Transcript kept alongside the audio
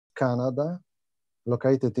Canada,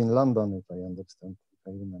 located in London, if I understand, if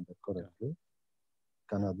I remember correctly,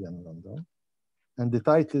 Canadian London. And the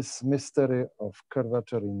title is Mystery of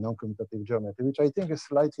Curvature in Noncommutative Geometry, which I think is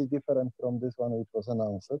slightly different from this one which was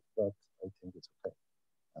announced, but I think it's okay.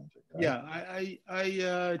 Andrzej, right? Yeah,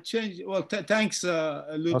 I changed. Well, thanks,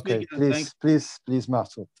 Ludwig. Okay, and please,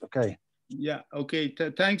 Masoud. Okay. Yeah, okay.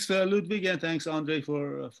 Thanks, Ludwig, and thanks, Andre,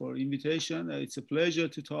 for invitation. It's a pleasure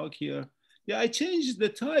to talk here. Yeah, I changed the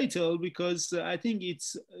title because I think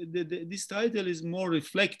it's this title is more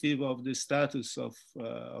reflective of the status of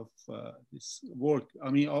this work. I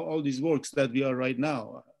mean, all these works that we are right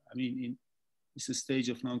now. I mean, in this stage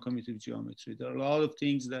of non-commutative geometry, there are a lot of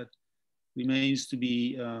things that remains to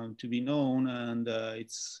be known, and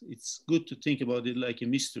it's good to think about it like a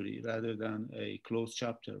mystery rather than a closed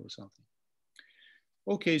chapter or something.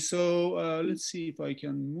 Okay, so let's see if I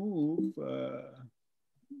can move.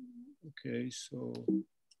 Okay, so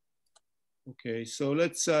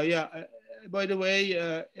let's, yeah, by the way,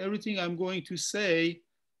 everything I'm going to say,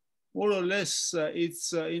 more or less,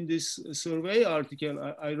 it's in this survey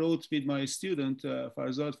article I wrote with my student,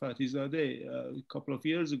 Farzad Fatihzadeh, a couple of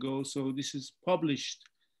years ago. So this is published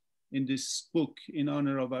in this book in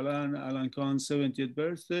honor of Alan Kahn's 70th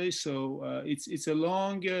birthday. So it's a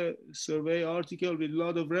long survey article with a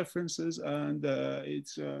lot of references, and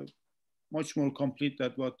it's much more complete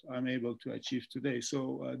than what I'm able to achieve today.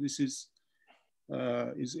 So this is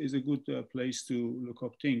a good place to look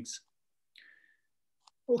up things.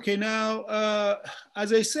 Okay, now,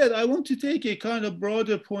 as I said, I want to take a kind of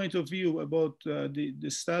broader point of view about the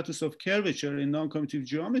status of curvature in non-commutative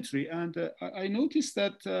geometry. And I noticed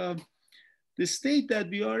that the state that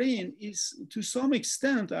we are in is, to some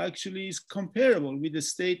extent, actually is comparable with the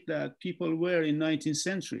state that people were in 19th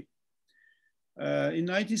century. In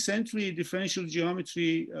 19th century, differential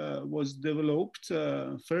geometry was developed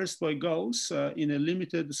first by Gauss in a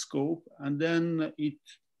limited scope, and then it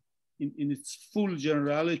in its full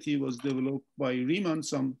generality was developed by Riemann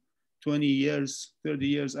some 20 years, 30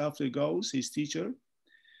 years after Gauss, his teacher.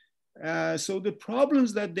 So the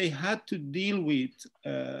problems that they had to deal with,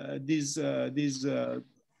 these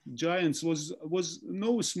giants, was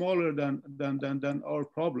no smaller than our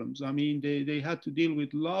problems. I mean, they had to deal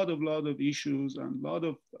with a lot of issues, and a lot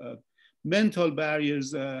of mental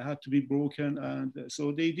barriers had to be broken. And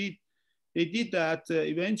so they did that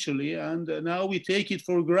eventually, and now we take it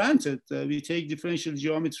for granted. We take differential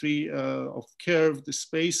geometry of curved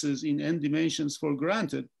spaces in n dimensions for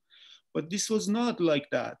granted. But this was not like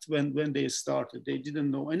that when they started. They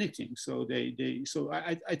didn't know anything. So so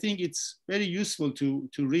I think it's very useful to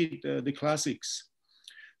read the classics.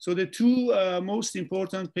 So the two most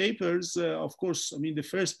important papers, of course, I mean, the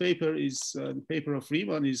first paper is the paper of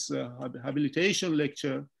Riemann, is habilitation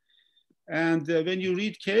lecture. And when you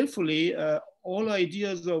read carefully, all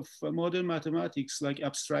ideas of modern mathematics like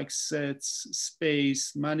abstract sets,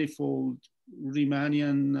 space, manifold,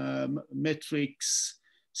 Riemannian metrics,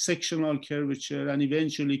 sectional curvature, and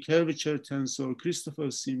eventually curvature tensor,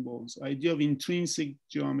 Christoffel symbols, idea of intrinsic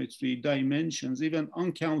geometry, dimensions, even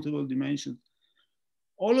uncountable dimensions.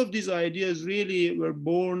 All of these ideas really were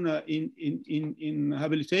born in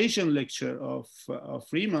habilitation lecture of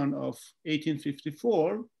Riemann of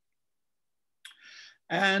 1854.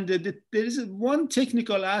 And there is one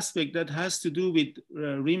technical aspect that has to do with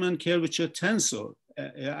Riemann curvature tensor.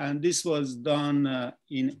 And this was done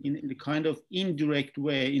in a kind of indirect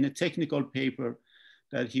way in a technical paper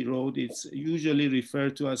that he wrote. It's usually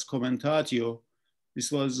referred to as commentatio.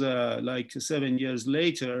 This was like 7 years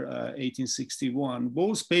later, 1861.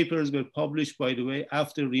 Both papers were published, by the way,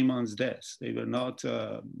 after Riemann's death. They were not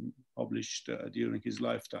published during his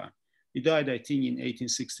lifetime. He died, I think, in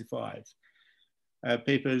 1865.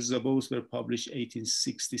 Papers both were published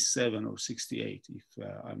 1867 or 68, if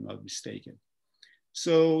I'm not mistaken.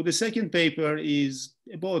 So the second paper is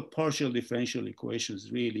about partial differential equations,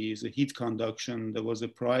 really. Is a heat conduction. There was a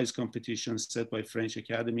prize competition set by French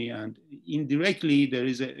Academy, and indirectly there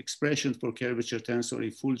is an expression for curvature tensor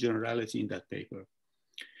in full generality in that paper.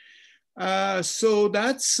 So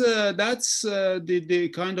that's the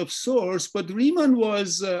kind of source, but Riemann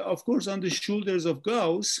was, of course, on the shoulders of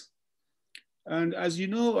Gauss. And as you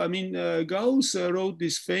know, I mean, Gauss wrote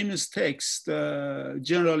this famous text,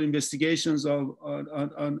 General Investigations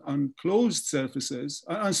on Closed Surfaces,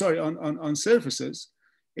 on surfaces,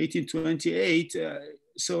 1828.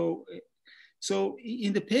 So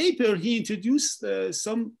in the paper, he introduced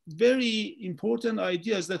some very important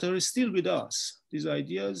ideas that are still with us. These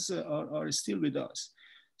ideas are still with us.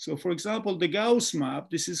 So for example, the Gauss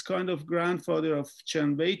map, this is kind of grandfather of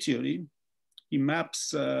chain wave theory. he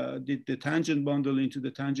maps the tangent bundle into the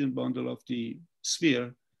tangent bundle of the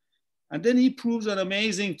sphere. And then he proves an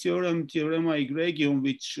amazing theorem, Theorema egregium,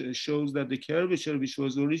 which shows that the curvature, which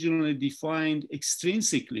was originally defined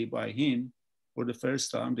extrinsically by him for the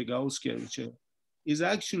first time, the Gauss curvature, is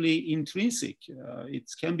actually intrinsic. It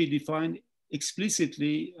can be defined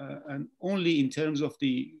explicitly and only in terms of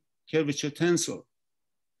the curvature tensor.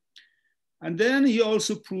 And then he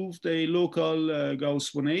also proved a local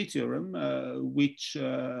Gauss-Bonnet theorem, which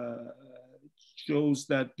shows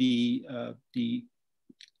that the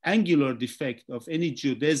angular defect of any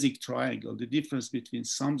geodesic triangle, the difference between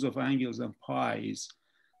sums of angles and pi, is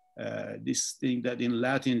this thing that in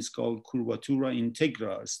Latin is called curvatura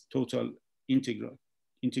integra, total integral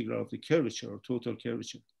of the curvature, or total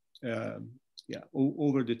curvature,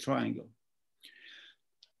 over the triangle.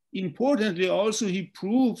 Importantly, also, he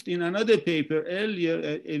proved in another paper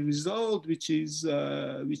earlier a result which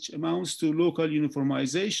amounts to local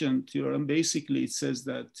uniformization theorem. Basically, it says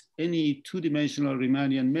that any two-dimensional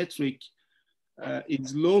Riemannian metric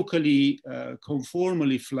is locally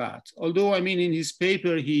conformally flat. Although, I mean, in his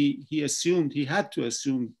paper, he had to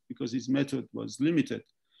assume, because his method was limited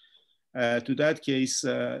to that case,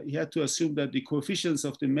 he had to assume that the coefficients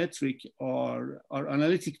of the metric are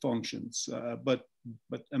analytic functions. But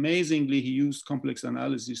amazingly, he used complex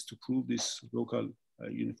analysis to prove this local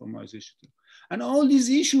uniformization. And all these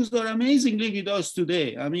issues are amazingly with us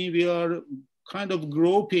today. I mean, we are kind of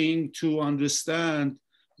groping to understand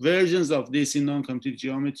versions of this in non-commutative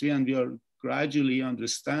geometry, and we are gradually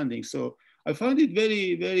understanding. So I find it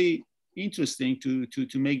very, very interesting to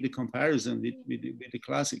make the comparison with the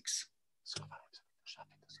classics.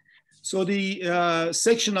 So the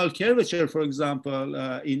sectional curvature, for example,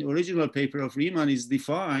 in original paper of Riemann is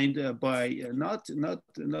defined by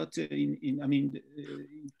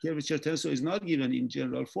curvature tensor is not given in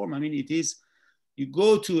general form. I mean, it is, you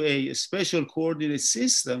go to a special coordinate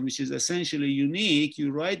system, which is essentially unique.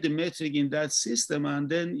 You write the metric in that system, and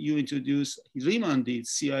then you introduce, Riemann did,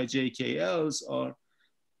 CIJKLs, or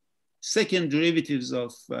second derivatives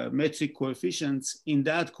of metric coefficients in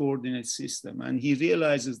that coordinate system. And he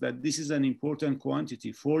realizes that this is an important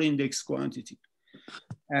quantity, 4-index quantity.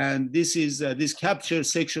 And this is, this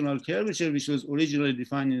captures sectional curvature, which was originally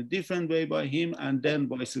defined in a different way by him, and then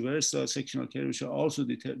vice versa, sectional curvature also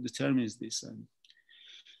determines this. And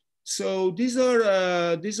so these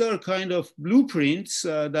are kind of blueprints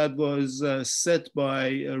that was set by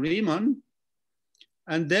Riemann.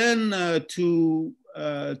 And then to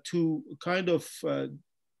kind of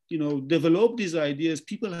develop these ideas,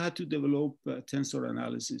 people had to develop tensor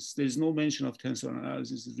analysis. There's no mention of tensor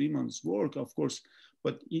analysis in Riemann's work, of course,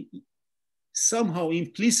 but somehow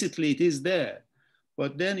implicitly it is there.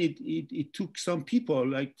 But then it took some people,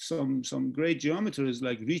 like some great geometers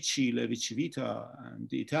like Ricci, Levi-Civita, and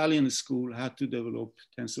the Italian school had to develop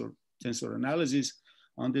tensor analysis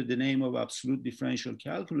under the name of absolute differential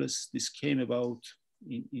calculus. This came about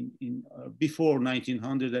before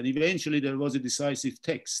 1900, and eventually there was a decisive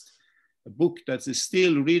text, a book that's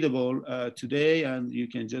still readable today, and you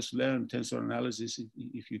can just learn tensor analysis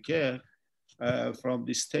if you care from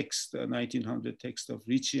this text, 1900 text of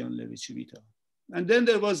Ricci and Levi-Civita. And then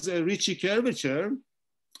there was a Ricci curvature,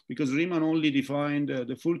 because Riemann only defined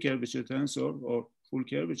the full curvature tensor, or full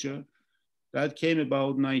curvature. That came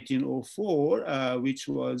about 1904, which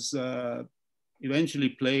was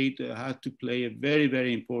eventually had to play a very,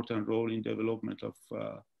 very important role in development of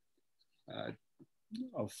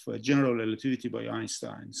general relativity by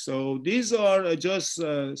Einstein. So these are just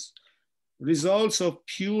results of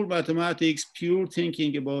pure mathematics, pure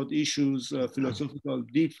thinking about issues,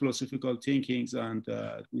 deep philosophical thinkings, and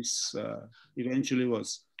this eventually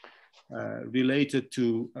was related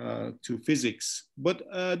to physics. But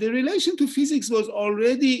the relation to physics was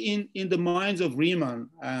already in the minds of Riemann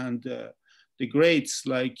and the greats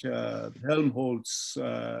like Helmholtz,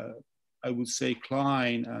 I would say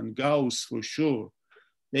Klein and Gauss for sure.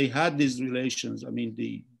 They had these relations. I mean,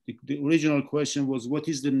 the original question was, what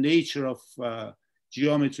is the nature of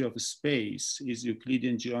geometry of space? Is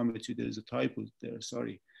Euclidean geometry, there's a typo there,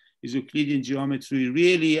 sorry. Is Euclidean geometry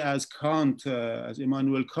really, as Kant, as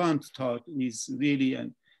Immanuel Kant taught, is really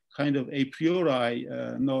a kind of a priori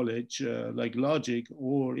knowledge like logic,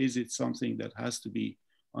 or is it something that has to be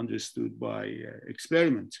understood by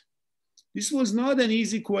experiment? This was not an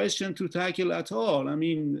easy question to tackle at all. I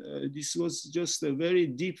mean, this was just a very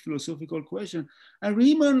deep philosophical question. And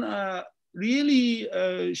Riemann really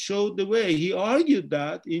showed the way. He argued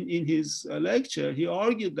that in his lecture, he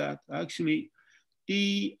argued that actually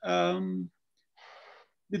the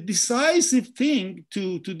the decisive thing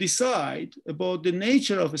to decide about the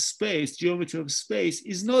nature of a space, geometry of space,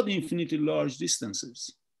 is not infinitely large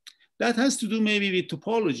distances. That has to do maybe with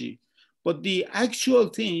topology. But the actual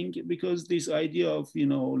thing, because this idea of, you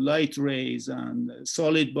know, light rays and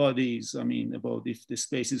solid bodies, I mean, about if the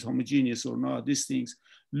space is homogeneous or not, these things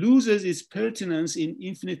loses its pertinence in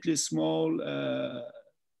infinitely small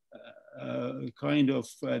kind of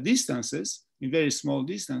distances, in very small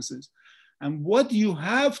distances. And what you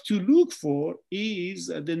have to look for is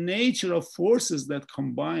the nature of forces that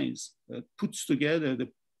combines, that puts together the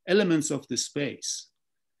elements of the space.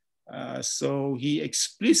 So he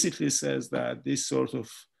explicitly says that this sort of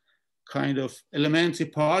kind of elementary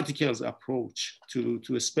particles approach to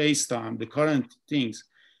a space-time, the current things,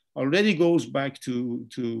 already goes back to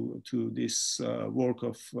this work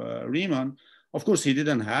of Riemann. Of course, he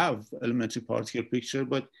didn't have elementary particle picture,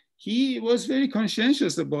 but he was very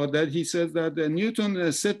conscientious about that. He said that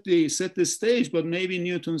Newton set the stage, but maybe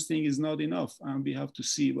Newton's thing is not enough, and we have to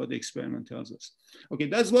see what the experiment tells us. Okay,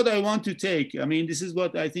 that's what I want to take. I mean, this is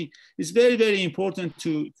what I think is very, very important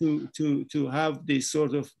to have this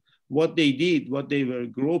sort of what they did, what they were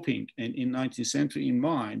groping in 19th century in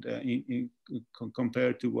mind,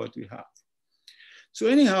 compared to what we have. So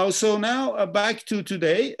anyhow, so now back to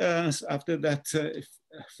today, after that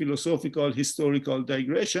philosophical, historical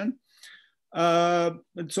digression.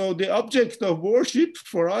 So the object of worship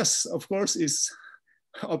for us, of course, is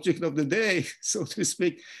object of the day, so to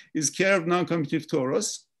speak, is curved non-commutative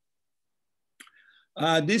torus.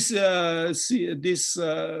 This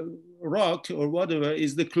rock or whatever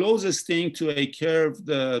is the closest thing to a curved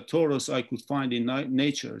torus I could find in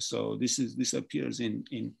nature. So this appears in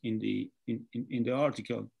the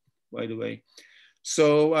article, by the way.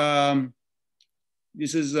 So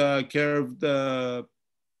this is a curved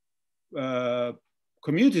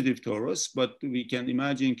commutative torus, but we can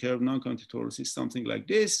imagine curved non-commutative torus is something like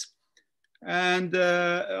this. And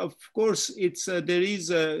of course, there is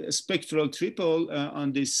a spectral triple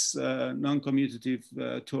on this non-commutative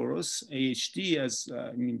torus, AHT, as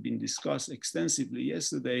been discussed extensively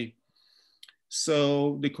yesterday.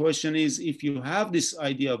 So the question is, if you have this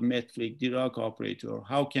idea of metric Dirac operator,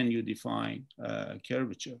 how can you define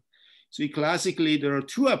curvature? So classically, there are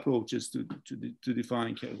two approaches to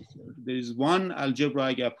define curvature. There is one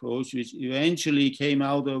algebraic approach, which eventually came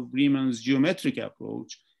out of Riemann's geometric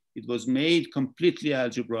approach. It was made completely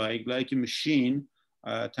algebraic, like a machine,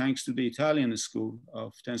 thanks to the Italian school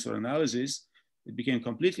of tensor analysis. It became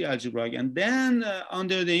completely algebraic. And then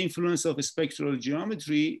under the influence of spectral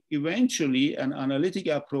geometry, eventually an analytic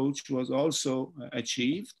approach was also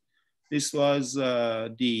achieved. This was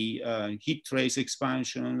the heat trace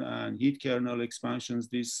expansion and heat kernel expansions,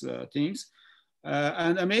 these things.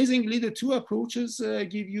 And amazingly, the two approaches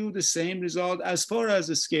give you the same result as far as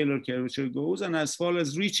the scalar curvature goes and as far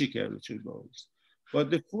as Ricci curvature goes. But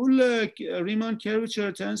the full Riemann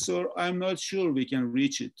curvature tensor, I'm not sure we can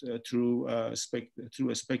reach it through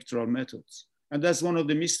spectral methods. And that's one of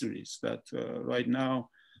the mysteries that right now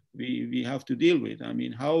we have to deal with. I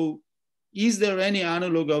mean, is there any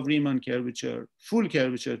analog of Riemann curvature, full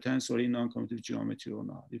curvature tensor in non-commutative geometry or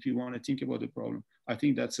not? If you want to think about the problem, I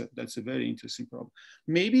think that's a very interesting problem.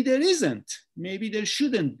 Maybe there isn't, maybe there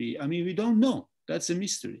shouldn't be. I mean, we don't know. That's a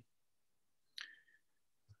mystery.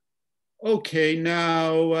 Okay,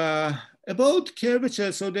 now about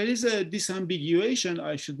curvature. So there is a disambiguation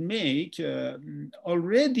I should make.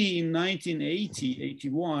 Already in 1980,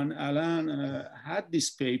 81, Alain had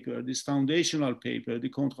this paper, this foundational paper, the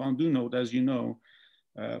compte rendu note, as you know,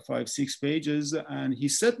 5-6 pages, and he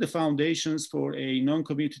set the foundations for a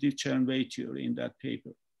non-commutative curvature in that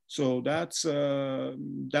paper. So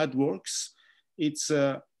that works. It's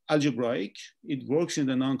algebraic. It works in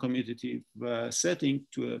the non-commutative setting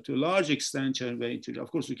to a large extent.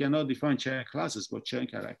 Of course, we cannot define Chern classes, but Chern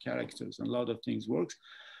characters and a lot of things works.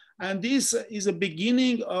 And this is a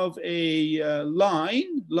beginning of a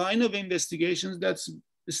line of investigations that's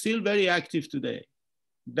still very active today.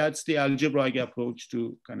 That's the algebraic approach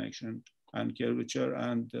to connection and curvature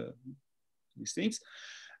and these things.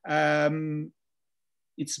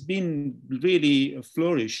 It's been really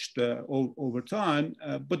flourished over time,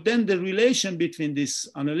 but then the relation between this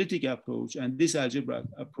analytic approach and this algebraic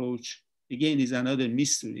approach, again, is another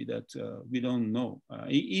mystery that we don't know.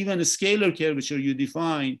 Even a scalar curvature you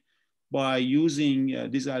define by using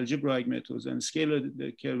these algebraic methods, and scalar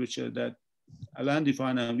curvature that Alain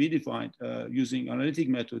defined and we defined using analytic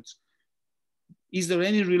methods, is there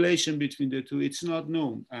any relation between the two? It's not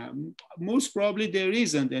known. Most probably there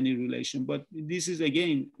isn't any relation, but this is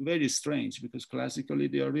again very strange because classically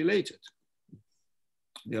they are related.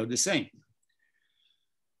 They are the same.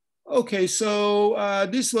 Okay, so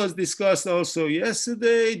this was discussed also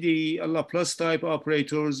yesterday. The Laplace type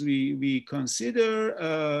operators we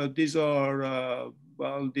consider. These are,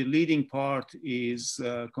 well, the leading part is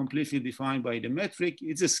completely defined by the metric.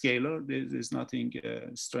 It's a scalar. There's nothing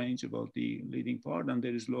strange about the leading part, and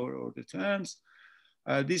there is lower order terms.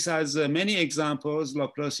 This has many examples.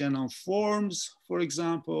 Laplacian on forms, for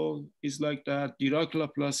example, is like that. Dirac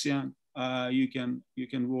Laplacian, you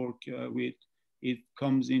can work with. It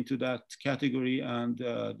comes into that category, and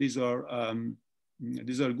these are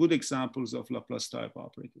good examples of Laplace type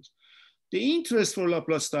operators. The interest for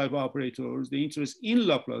Laplace type operators, the interest in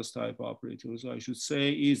Laplace type operators, I should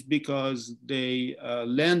say, is because they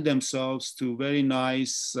lend themselves to very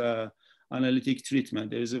nice analytic treatment.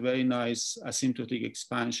 There is a very nice asymptotic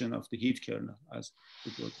expansion of the heat kernel, as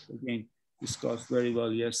it was again discussed very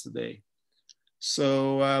well yesterday.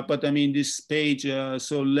 So, but I mean, this page,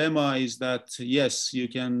 so lemma is that, yes, you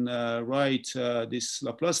can write this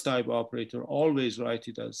Laplace type operator, always write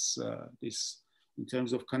it as this in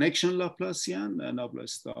terms of connection Laplacian, nabla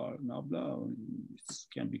star nabla. It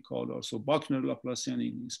can be called also Buckner Laplacian.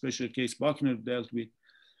 In special case, Buckner dealt with.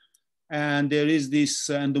 And there is this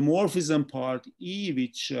endomorphism part E,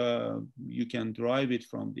 which you can derive it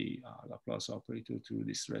from the Laplace operator through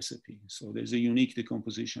this recipe. So there's a unique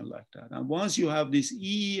decomposition like that. And once you have this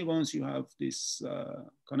E, once you have this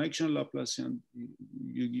connection Laplacian,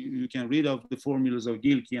 you can read of the formulas of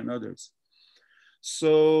Gilkey and others.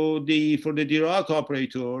 So for the Dirac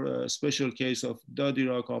operator, a special case of the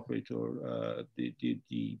Dirac operator, the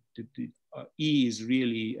E is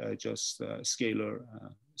really just scalar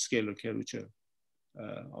curvature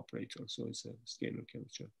operator. So it's a scalar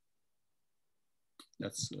curvature.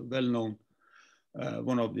 That's well known,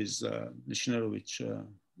 one of these Nishnerovich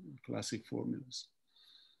classic formulas.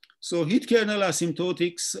 So heat kernel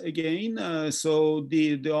asymptotics again. So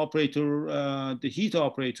the operator, the heat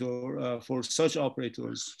operator for such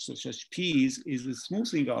operators, such as P's, is a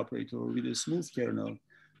smoothing operator with a smooth kernel.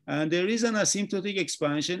 And there is an asymptotic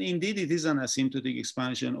expansion. Indeed, it is an asymptotic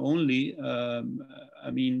expansion only.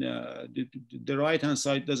 I mean, the right-hand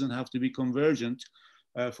side doesn't have to be convergent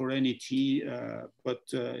for any T, but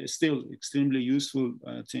still extremely useful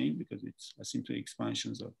thing because it's asymptotic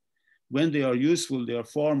expansions of. When they are useful, they are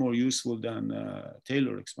far more useful than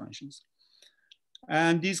Taylor expansions.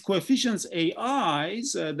 And these coefficients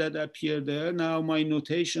AIs that appear there, now my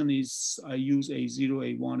notation is I use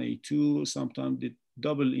A0, A1, A2. Sometimes the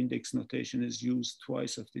double index notation is used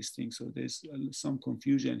twice of this thing. So there's some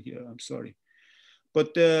confusion here, I'm sorry.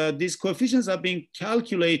 But these coefficients are being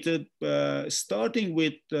calculated starting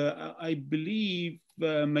with, I believe,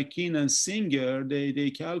 McKean and Singer.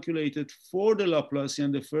 They calculated for the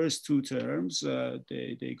Laplacian the first two terms.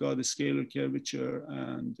 They got a scalar curvature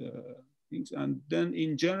and things. And then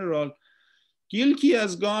in general, Gilkey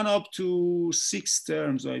has gone up to 6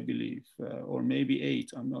 terms, I believe, or maybe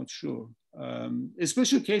 8, I'm not sure. In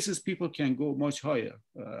special cases, people can go much higher.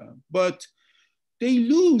 But they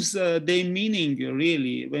lose their meaning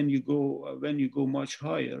really when you go much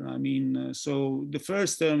higher. I mean, so the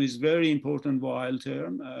first term is very important Weil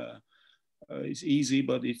term. It's easy,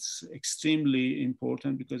 but it's extremely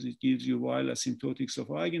important because it gives you Weil asymptotics of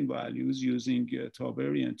eigenvalues using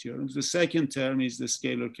Tauberian theorems. The second term is the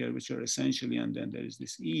scalar curvature essentially, and then there is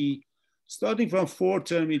this E. Starting from fourth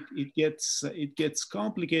term, it gets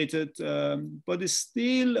complicated, but it's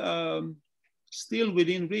still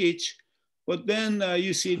within reach. But then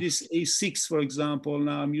you see this A6, for example.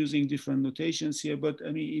 Now I'm using different notations here, but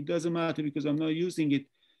I mean, it doesn't matter because I'm not using it.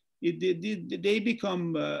 They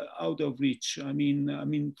become out of reach. I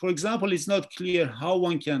mean, for example, it's not clear how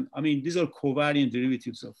one can, I mean, these are covariant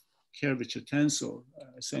derivatives of curvature tensor,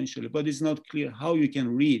 essentially, but it's not clear how you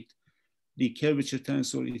can read the curvature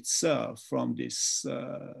tensor itself from this,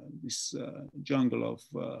 jungle of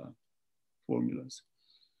formulas.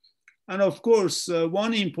 And of course,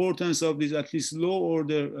 one importance of these at least low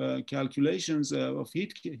order calculations of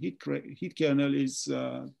heat kernel is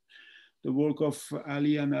the work of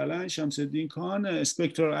Ali and Alan Shamsuddin Khan,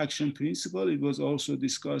 spectral action principle. It was also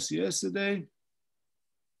discussed yesterday.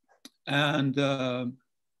 And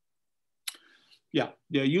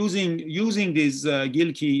using these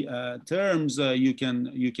Gilkey terms, you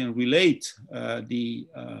can relate the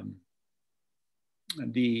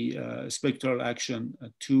spectral action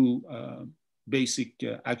to basic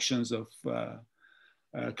actions of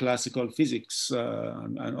classical physics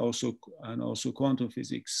and also quantum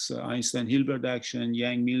physics, Einstein-Hilbert action,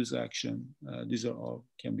 Yang-Mills action. These are all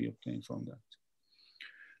can be obtained from that.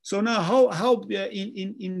 So now how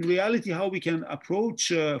in reality, how we can approach,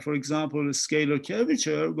 for example, a scalar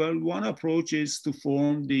curvature? Well, one approach is to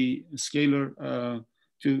form the scalar,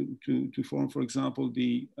 to form, for example,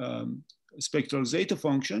 the spectral zeta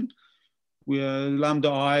function, where lambda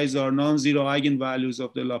i's are non-zero eigenvalues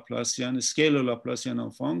of the Laplacian, scalar Laplacian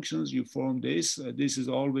of functions. You form this. This is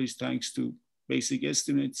always thanks to basic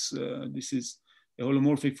estimates. This is a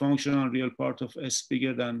holomorphic function on real part of S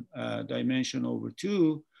bigger than dimension over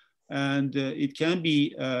 2. And it can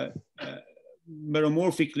be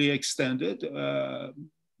meromorphically extended.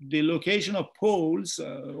 The location of poles,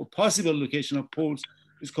 or possible location of poles,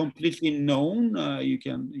 is completely known. You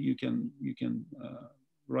can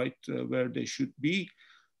write where they should be.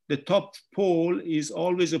 The top pole is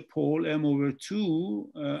always a pole m over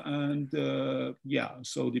 2, and yeah,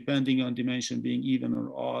 so depending on dimension being even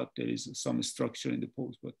or odd, there is some structure in the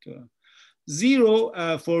poles, but 0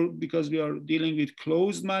 because we are dealing with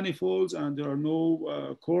closed manifolds and there are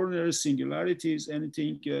no corners, singularities,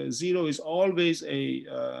 anything. 0 is always a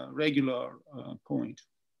regular point.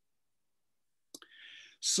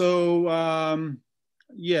 So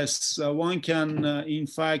yes, one can in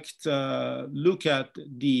fact look at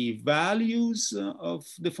the values of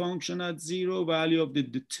the function at 0, value of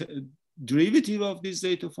the derivative of the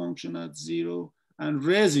zeta function at 0, and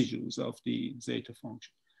residues of the zeta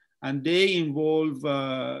function. And they involve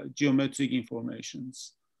geometric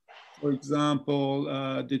informations. For example,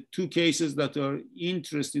 the two cases that are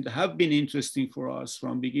interesting, have been interesting for us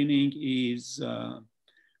from beginning is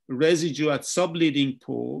residue at subleading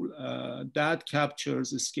pole that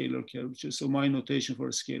captures a scalar curvature. So my notation for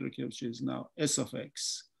a scalar curvature is now S of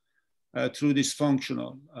X through this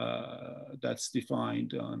functional that's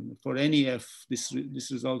defined on, for any F. This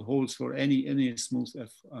result holds for any smooth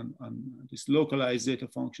F on this localized zeta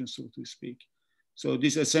function, so to speak. So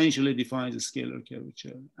this essentially defines a scalar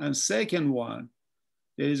curvature. And second one,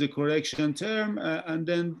 there is a correction term, and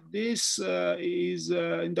then this is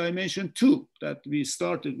in dimension 2 that we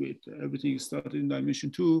started with. Everything started in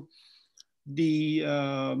dimension 2.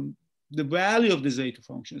 The value of the zeta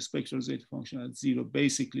function, a spectral zeta function at 0,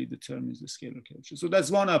 basically determines the scalar curvature. So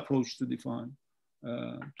that's one approach to define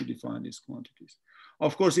these quantities.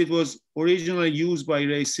 Of course, it was originally used by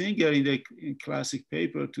Ray Singer in the classic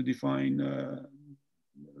paper to define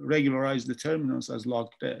regularized determinants as log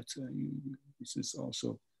det. This is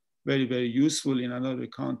also very, very useful in another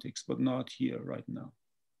context, but not here right now.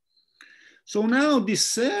 So now the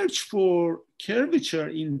search for curvature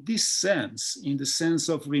in this sense, in the sense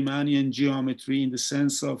of Riemannian geometry, in the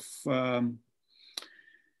sense of,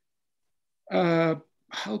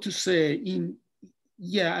 how to say,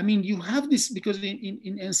 yeah, I mean, you have this, because in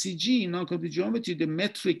NCG, in noncommutative geometry, the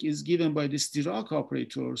metric is given by this Dirac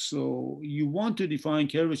operator. So you want to define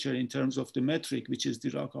curvature in terms of the metric, which is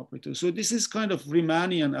Dirac operator. So this is kind of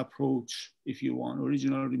Riemannian approach, if you want,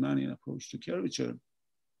 original Riemannian approach to curvature.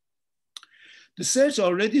 The search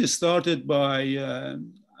already started by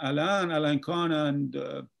Alan Kahn and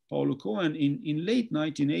Paulo Cohen in late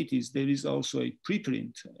 1980s. There is also a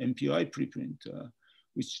preprint, MPI preprint,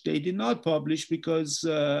 which they did not publish because,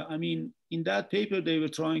 I mean, in that paper, they were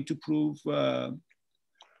trying to prove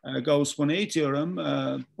Gauss-Bonnet theorem,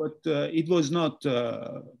 but it was not,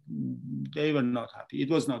 they were not happy. It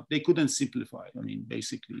was not, they couldn't simplify, I mean,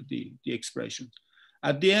 basically the expression.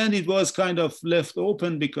 At the end, it was kind of left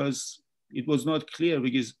open because it was not clear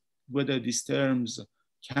because whether these terms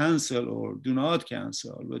cancel or do not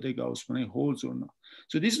cancel, whether Gauss-Bonnet holds or not.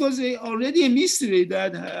 So this was already a mystery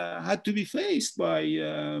that had to be faced by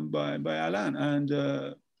Alan,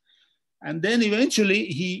 and then eventually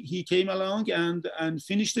he came along and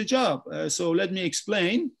finished the job. So let me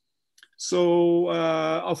explain. So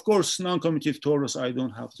of course, non-commutative torus I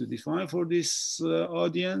don't have to define for this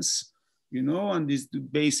audience. You know, and these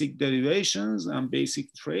basic derivations and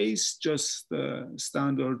basic trace, just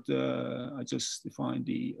standard. I just defined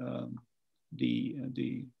the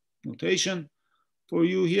notation for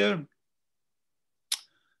you here.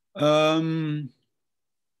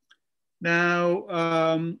 Now,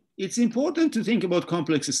 it's important to think about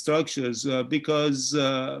complex structures because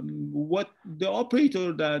what the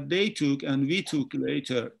operator that they took and we took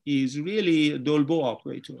later is really a Dolbeau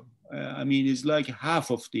operator. I mean, it's like half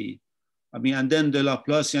of the. I mean, and then the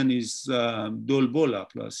Laplacian is Dolbeau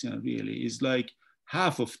Laplacian, really. It's like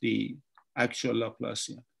half of the actual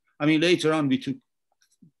Laplacian. I mean, later on we took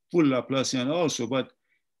full Laplacian also, but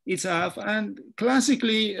it's half. And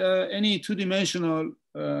classically, any two-dimensional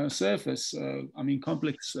surface, I mean,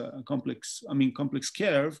 complex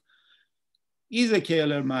curve, is a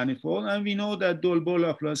Kähler manifold, and we know that Dolbeau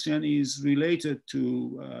Laplacian is related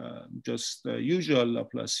to just the usual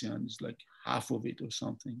Laplacian, it's like half of it or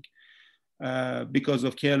something, because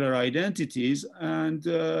of Kähler identities. And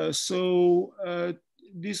so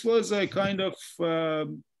this was a kind of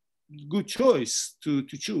good choice to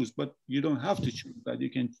choose, but you don't have to choose that. You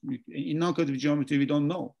can, in noncommutative geometry, we don't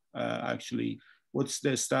know actually what's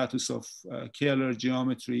the status of Kähler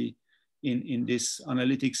geometry in this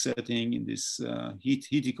analytic setting, in this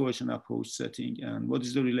heat equation approach setting, and what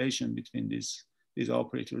is the relation between these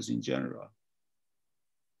operators in general.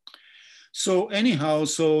 So anyhow,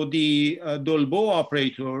 so the Dolbeau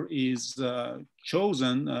operator is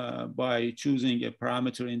chosen by choosing a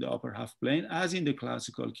parameter in the upper half plane, as in the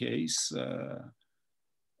classical case.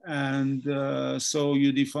 So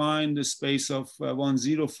you define the space of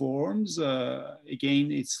 1-0 forms.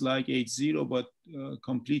 Again, it's like H0, but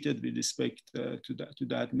completed with respect to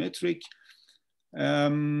that metric.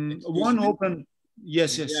 One open,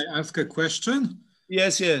 yes. May I ask a question?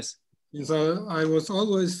 Yes. So I was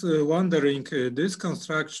always wondering, this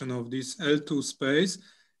construction of this L2 space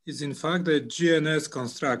is in fact a GNS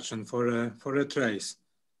construction for a trace.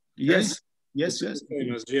 Okay? Yes. The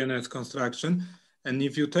same as GNS construction. And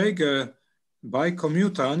if you take a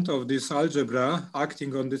bicommutant of this algebra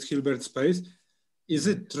acting on this Hilbert space, is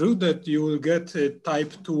it true that you will get a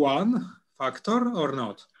type 2-1 factor or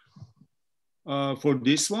not? For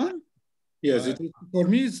this one? Yes, for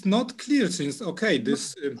me it's not clear, since, okay,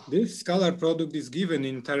 this scalar product is given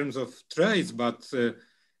in terms of trace, but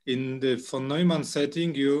in the von Neumann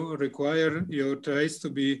setting, you require your trace to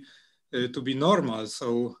be normal.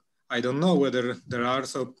 So I don't know whether there are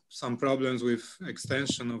some problems with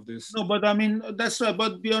extension of this. No, but I mean, that's right.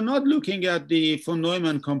 But we are not looking at the von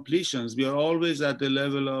Neumann completions. We are always at the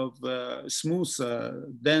level of smooth,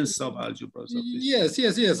 dense subalgebras of this.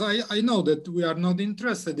 Yes. I know that we are not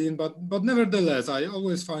interested in, but nevertheless, I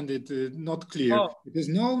always find it not clear. Oh. It is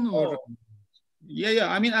known or? Oh. Yeah.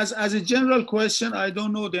 I mean, as a general question, I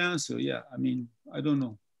don't know the answer. Yeah, I mean, I don't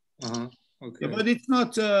know. Okay. Yeah, but it's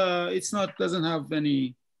not doesn't have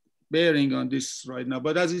any bearing on this right now.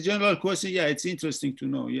 But as a general question, yeah, it's interesting to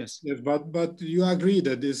know, yes. Yes, but you agree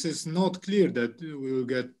that this is not clear that we will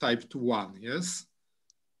get type 2-1, yes?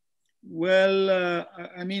 Well,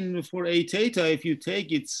 I mean, for A theta, if you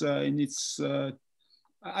take it in its,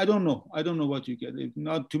 I don't know what you get,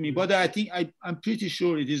 not to me, but I think I'm pretty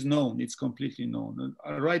sure it is known. It's completely known.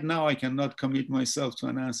 Right now, I cannot commit myself to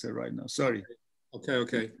an answer right now. Sorry.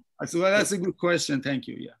 Okay. So that's a good question. Thank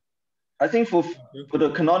you. Yeah. I think for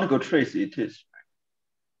the canonical trace, it is.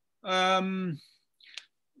 Well,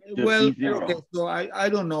 okay, so I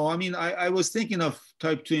don't know. I mean, I was thinking of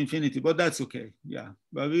type 2 infinity, but that's okay. Yeah,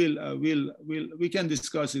 but we can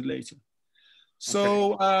discuss it later.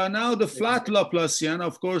 So now the flat Laplacian,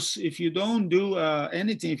 of course, if you don't do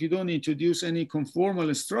anything, if you don't introduce any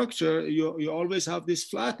conformal structure, you always have this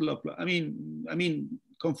flat Laplacian. I mean,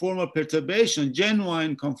 conformal perturbation,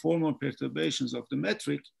 genuine conformal perturbations of the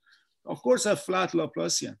metric, of course, have flat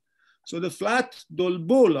Laplacian. So the flat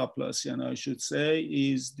Dolbeau Laplacian, I should say,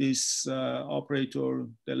 is this operator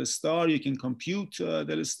del star. You can compute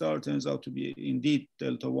del star, turns out to be indeed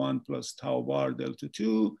delta 1 plus tau bar delta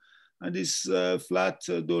 2. And this flat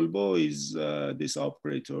Dolbeau is this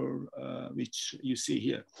operator which you see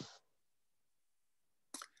here.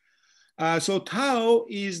 So tau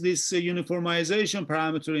is this uniformization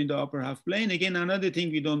parameter in the upper half plane. Again, another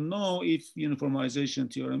thing we don't know if uniformization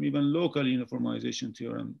theorem, even local uniformization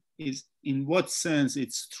theorem, is in what sense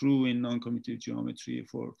it's true in noncommutative geometry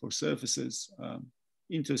for surfaces.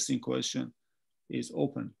 Interesting question, is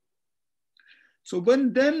open. So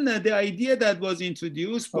then the idea that was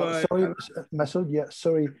introduced by— sorry, Masoud, yeah,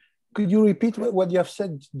 sorry. Could you repeat what you have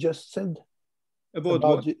just said?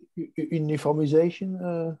 About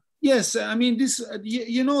uniformization? Yes, I mean, this,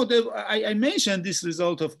 you know, I mentioned this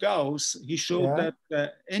result of Gauss. He showed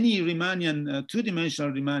that any Riemannian,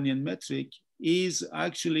 two-dimensional Riemannian metric is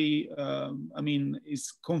actually, I mean,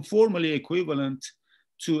 is conformally equivalent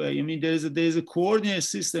to I mean, there's a coordinate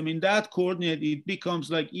system. In that coordinate, it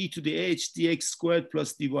becomes like e to the h dx squared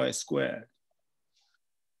plus dy squared.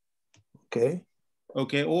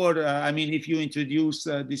 Okay, or I mean, if you introduce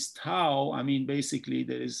this tau, I mean, basically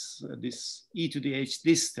there is this e to the h,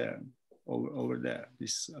 this term over there,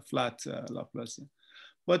 this flat Laplacian.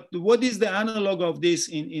 But what is the analog of this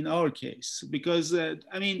in our case? Because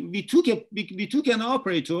I mean, we took an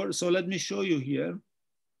operator. So let me show you here.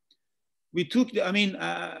 We took,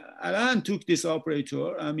 Alain took this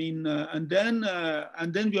operator. I mean, and then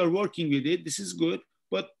we are working with it. This is good.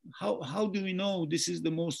 but how do we know this is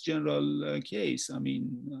the most general case? I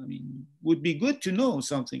mean, would be good to know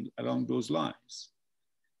something along those lines.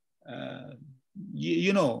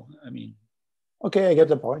 You know, I mean. Okay, I get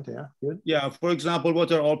the point. Yeah, good. Yeah. For example,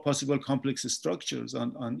 what are all possible complex structures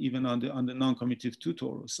even on the non-commutative two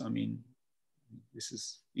torus? I mean, this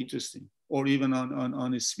is interesting. Or even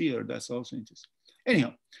on a sphere, that's also interesting.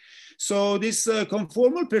 Anyhow, so this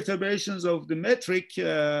conformal perturbations of the metric,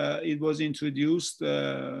 it was introduced.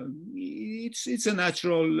 It's a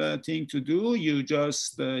natural thing to do. You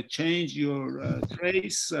just change your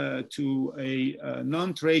trace to a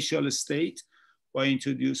non-tracial state by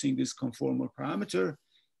introducing this conformal parameter.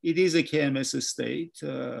 It is a KMS state.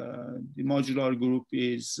 The modular group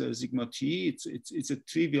is sigma t. It's a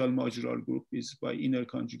trivial modular group, is by inner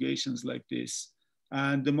conjugations like this.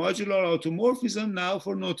 And the modular automorphism now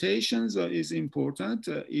for notations is important,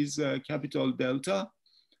 is capital delta,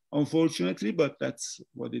 unfortunately, but that's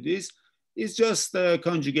what it is. It's just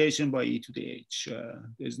conjugation by e to the h.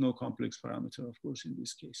 There's no complex parameter, of course, in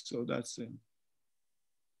this case. So that's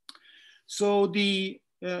so the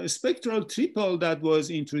spectral triple that was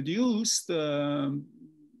introduced in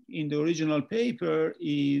the original paper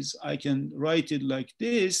is, I can write it like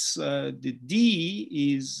this. The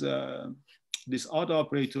D is, this odd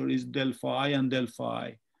operator is del phi, and del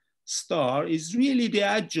phi star is really the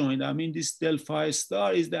adjoint. I mean, this del phi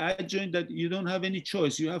star is the adjoint that you don't have any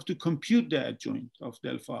choice. You have to compute the adjoint of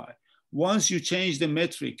del phi. Once you change the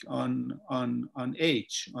metric on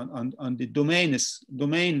H, on the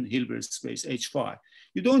domain Hilbert space H phi,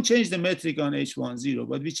 you don't change the metric on H10,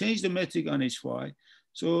 but we change the metric on H phi.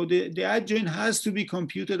 So the adjoint has to be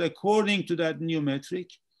computed according to that new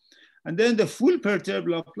metric. And then the full perturbed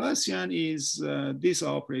Laplacian is this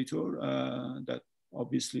operator that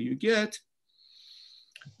obviously you get.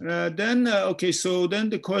 Okay, so then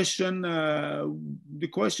the question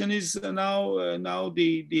is now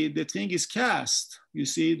the thing is cast. You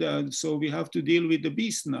see that, so we have to deal with the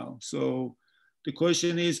beast now. So the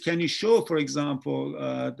question is, can you show, for example,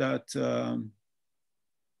 that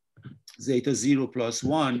zeta 0 plus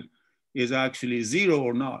 1 is actually 0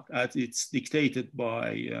 or not, as it's dictated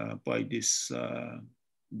by this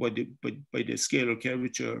by the scalar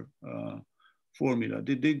curvature formula.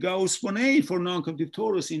 The Gauss-Bonnet for non-commutative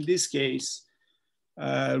torus in this case,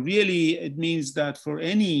 really it means that for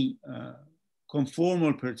any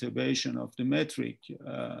conformal perturbation of the metric,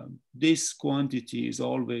 this quantity is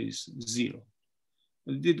always 0.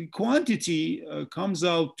 The quantity comes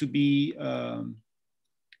out to be,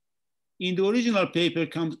 in the original paper,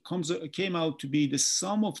 came out to be the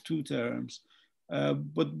sum of two terms.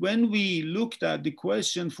 But when we looked at the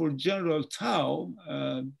question for general tau,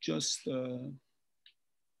 just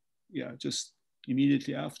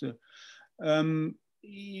immediately after,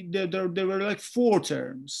 there were like four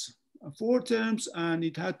terms, and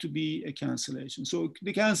it had to be a cancellation. So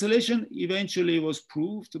the cancellation eventually was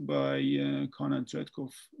proved by Kahn and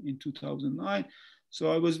Tretkov in 2009. So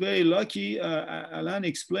I was very lucky. Alan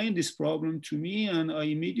explained this problem to me, and I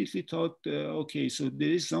immediately thought, okay, so there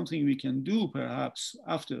is something we can do perhaps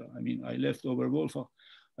after. I mean, I left Oberwolfach.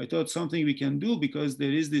 I thought something we can do because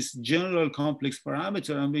there is this general complex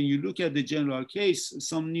parameter, and when you look at the general case,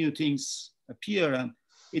 some new things appear, and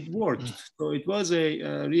it worked. So it was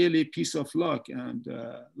a really piece of luck and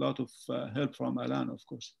a lot of help from Alan, of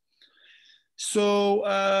course. So,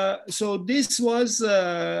 so this was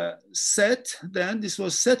set. Then this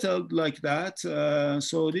was settled like that.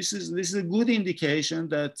 So this is a good indication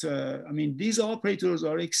that I mean, these operators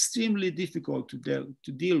are extremely difficult to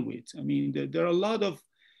deal with. I mean, there are a lot of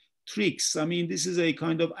tricks. I mean, this is a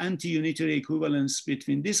kind of anti-unitary equivalence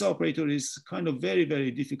between this operator is kind of very,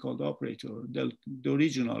 very difficult operator, the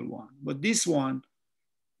original one, but this one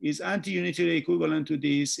is anti-unitary equivalent to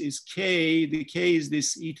this is K. The K is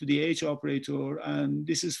this e to the h operator, and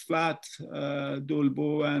this is flat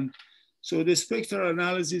Dolbeau. And so the spectral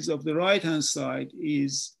analysis of the right-hand side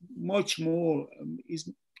is much more,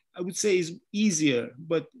 I would say is easier,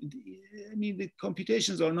 but I mean, the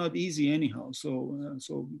computations are not easy anyhow. So,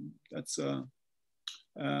 so that's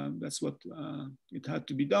what it had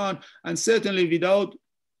to be done. And certainly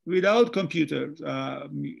without computers, I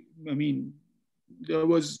mean, there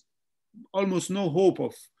was almost no hope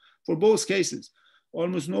of, for both cases,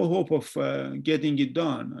 almost no hope of getting it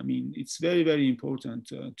done. I mean, it's very, very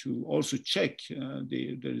important to also check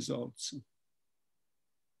the results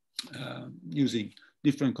using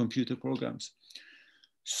different computer programs.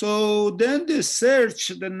 So then the search,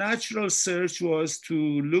 the natural search was to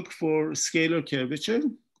look for scalar curvature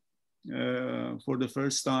for the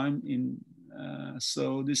first time in,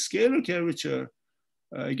 so the scalar curvature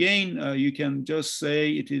Again, you can just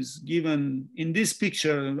say it is given in this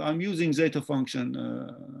picture. I'm using zeta function,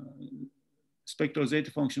 spectral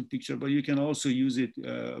zeta function picture, but you can also use it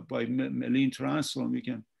by Mellin transform.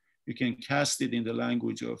 You can cast it in the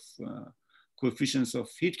language of coefficients of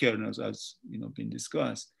heat kernels, as been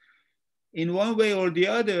discussed. In one way or the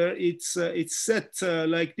other, it's set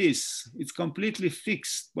like this. It's completely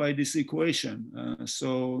fixed by this equation.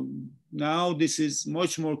 So now this is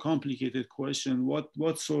much more complicated question.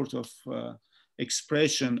 What sort of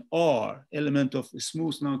expression R, element of a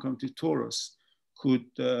smooth non-commutative torus, could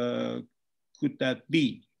that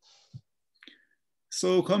be?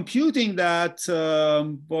 So computing that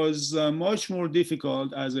was much more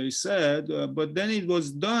difficult, as I said, but then it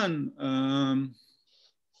was done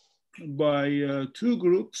by two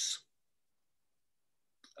groups.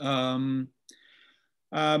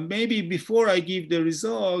 Maybe before I give the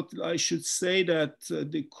result, I should say that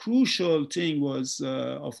the crucial thing was,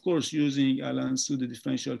 of course, using Alan's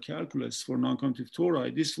pseudo-differential calculus for non-commutative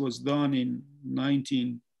tori. This was done in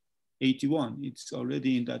 1981. It's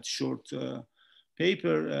already in that short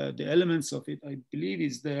paper. The elements of it, I believe,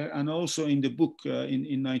 is there. And also in the book,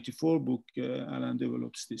 in 94 book, Alan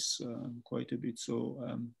develops this quite a bit. So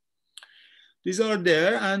these are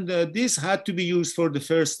there, and this had to be used for the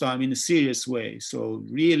first time in a serious way. So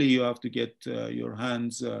really you have to get your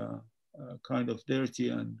hands kind of dirty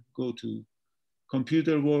and go to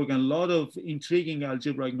computer work and a lot of intriguing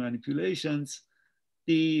algebraic manipulations.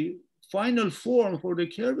 The final form for the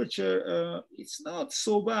curvature, it's not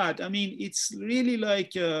so bad. I mean, it's really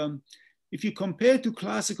like, if you compare to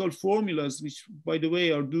classical formulas, which by the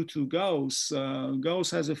way are due to Gauss,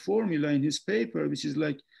 Gauss has a formula in his paper, which is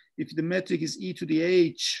like, if the metric is e to the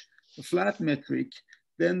h, a flat metric,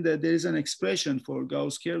 then there is an expression for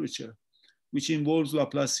Gauss curvature, which involves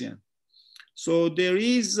Laplacian. So there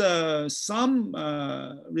is some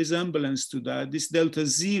resemblance to that. This delta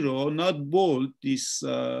zero, not bold, this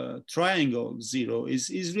triangle zero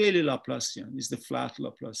is really Laplacian, is the flat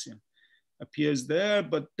Laplacian. Appears there,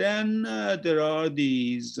 but then there are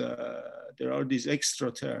these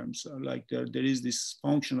extra terms, like there is this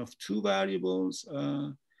function of two variables,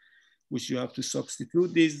 which you have to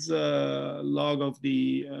substitute this log of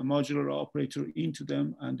the modular operator into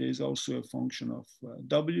them. And there is also a function of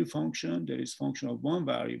W function. There is function of one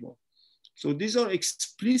variable. So these are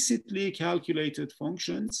explicitly calculated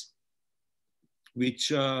functions,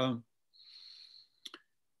 which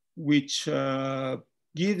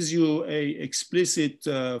gives you a explicit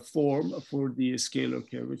form for the scalar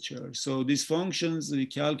curvature. So these functions, we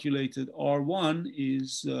calculated R1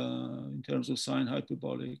 is in terms of sine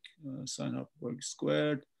hyperbolic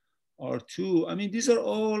squared, R2. I mean, these are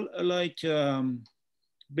all like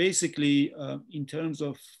basically in terms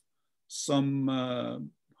of some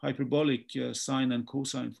hyperbolic sine and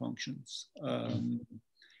cosine functions.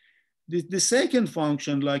 The second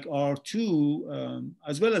function, like R2,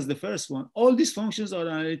 as well as the first one, all these functions are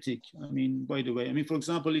analytic. I mean, by the way, I mean, for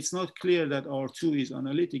example, it's not clear that R2 is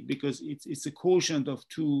analytic because it's a quotient of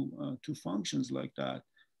two functions like that.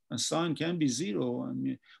 And sine can be zero, I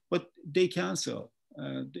mean, but they cancel.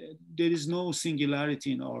 There is no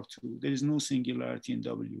singularity in R2. There is no singularity in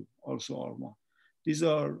W, also R1. These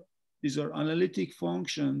are analytic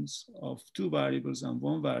functions of two variables and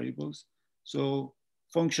one variables. So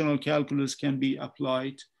functional calculus can be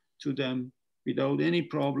applied to them without any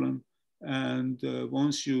problem. And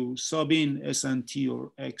once you sub in S and T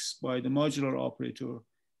or X by the modular operator,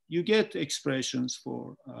 you get expressions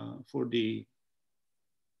for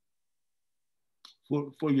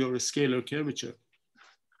your scalar curvature,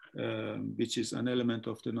 which is an element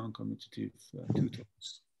of the non-commutative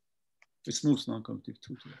two-terms, the smooth non-commutative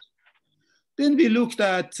two-terms. Then we looked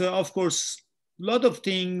at, of course, a lot of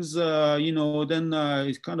things, you know, then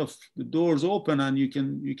it's kind of the doors open and you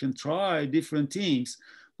can try different things.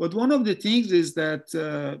 But one of the things is that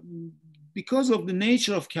because of the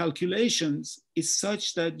nature of calculations, it's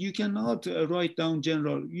such that you cannot write down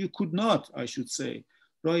you could not, I should say,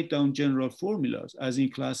 write down general formulas as in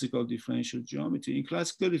classical differential geometry. In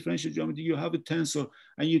classical differential geometry, you have a tensor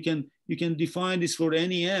and you can define this for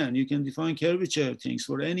any n. You can define curvature things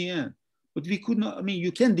for any n. But we could not, I mean,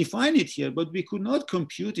 you can define it here, but we could not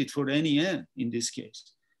compute it for any n in this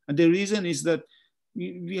case. And the reason is that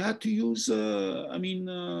we had to use,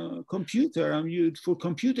 computer. I mean, for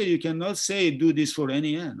computer, you cannot say do this for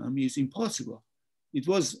any n. I mean, it's impossible. It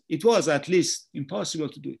was at least impossible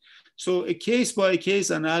to do it. So a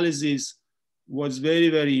case-by-case analysis was very,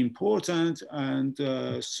 very important. And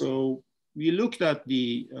so we looked at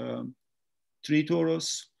the 3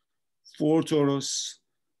 torus, 4 torus,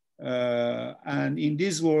 And in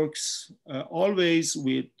these works, always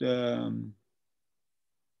with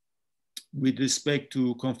respect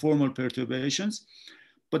to conformal perturbations.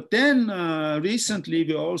 But then recently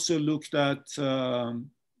we also looked at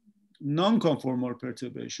non-conformal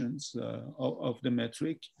perturbations of the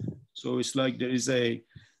metric. So it's like there is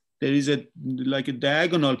like a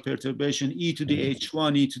diagonal perturbation, e to the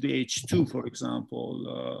h1, e to the h2, for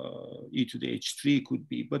example, e to the h3 could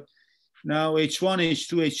be. But now h1,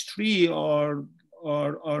 h2, h3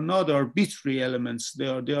 are not arbitrary elements. They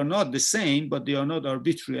are not the same, but they are not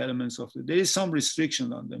arbitrary elements of there is some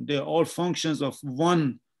restriction on them. They are all functions of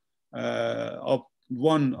one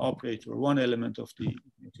operator, one element of the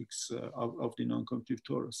matrix of the non-commutative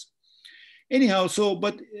torus. Anyhow, so,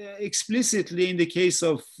 but explicitly in the case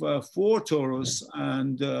of 4 torus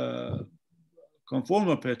and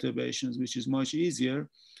conformal perturbations, which is much easier,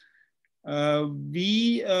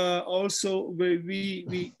 we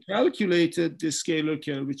calculated the scalar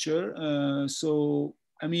curvature. So,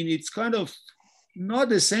 I mean, it's kind of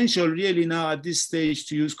not essential really now at this stage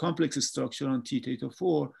to use complex structure on T theta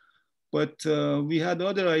 4, but we had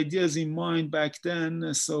other ideas in mind back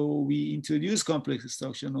then. So we introduced complex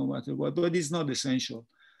structure no matter what, but it's not essential.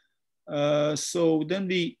 So then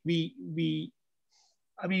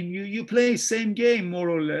I mean, you play same game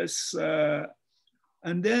more or less.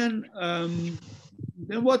 And then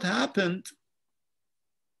what happened?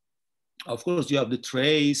 Of course, you have the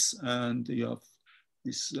trace, and you have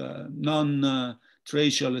this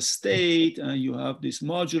non-tracial state, and you have this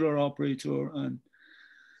modular operator, and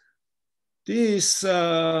this.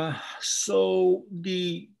 So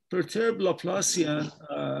the perturbed Laplacian.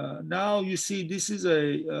 Now you see this is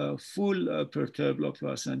a full perturbed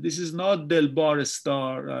Laplacian. This is not del bar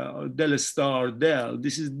star or del star del.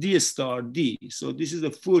 This is d star d. So this is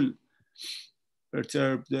a full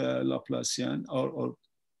perturbed Laplacian, or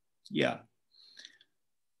yeah.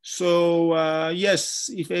 So yes,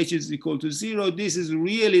 if h is equal to 0, this is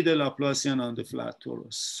really the Laplacian on the flat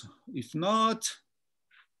torus. If not,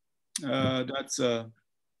 that's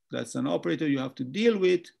an operator you have to deal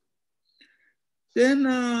with. Then,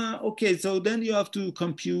 okay, so then you have to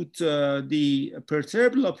compute the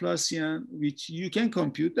perturbed Laplacian, which you can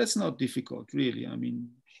compute. That's not difficult, really. I mean,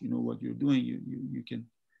 if you know what you're doing, you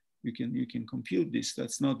can compute this.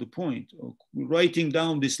 That's not the point. Writing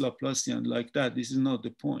down this Laplacian like that, this is not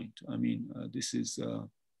the point. I mean, this is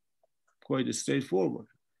quite straightforward.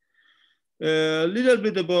 A little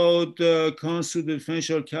bit about constant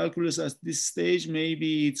differential calculus at this stage.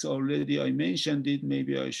 Maybe it's already, I mentioned it,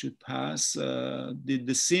 maybe I should pass.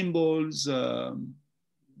 The symbols,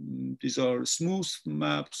 these are smooth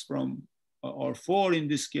maps from R4 in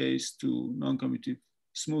this case to non-commutative,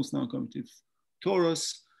 smooth non-commutative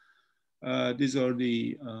torus. These are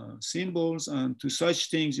the symbols, and to such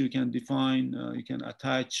things you can define, you can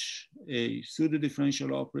attach a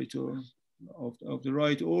pseudo-differential operator of the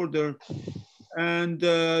right order. And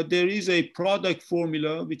there is a product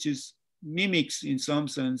formula which is mimics in some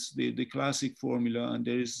sense the classic formula, and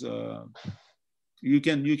there is you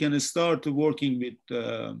can start working with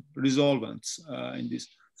resolvents in this.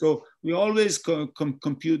 So we always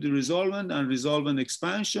compute the resolvent and resolvent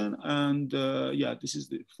expansion, and yeah, this is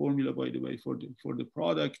the formula, by the way, for the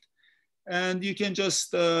product, and you can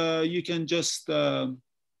just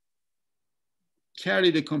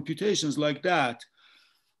carry the computations like that.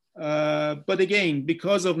 But again,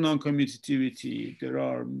 because of non-commutativity, there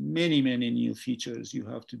are many new features you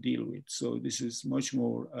have to deal with. So this is much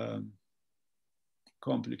more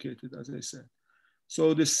complicated, as I said.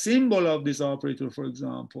 So the symbol of this operator, for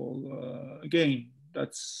example, again,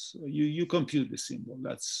 that's you compute the symbol.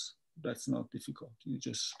 That's not difficult. You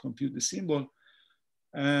just compute the symbol,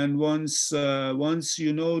 and once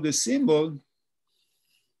you know the symbol,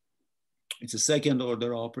 it's a second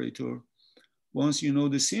order operator. Once you know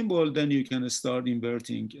the symbol, then you can start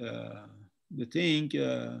inverting the thing,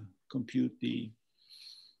 compute the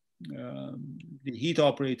heat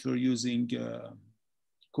operator using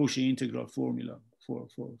Cauchy integral formula for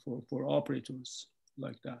operators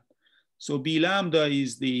like that. So B lambda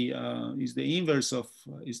is the inverse of,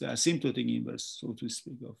 is the asymptotic inverse, so to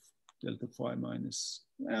speak, of delta phi minus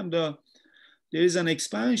lambda. There is an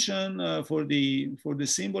expansion for the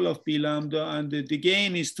symbol of B lambda, and the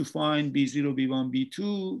game is to find B0, B1,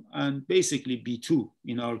 B2, and basically B2.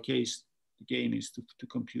 In our case, the game is to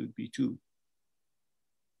compute B2.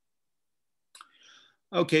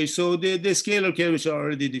 Okay, so the scalar curvature are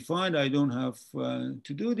already defined. I don't have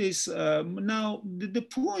to do this. Now, the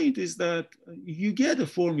point is that you get a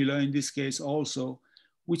formula in this case also,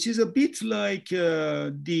 which is a bit like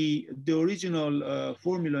the original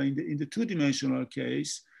formula in the two-dimensional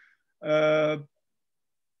case.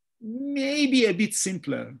 maybe a bit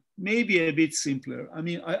simpler, maybe a bit simpler. I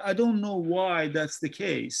mean, I don't know why that's the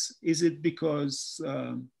case. Is it because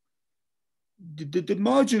the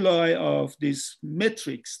moduli of these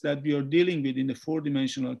metrics that we are dealing with in the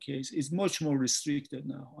four-dimensional case is much more restricted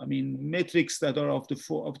now. I mean, metrics that are of the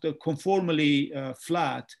conformally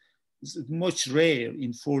flat is much rare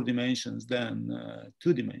in 4 dimensions than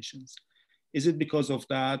 2 dimensions. Is it because of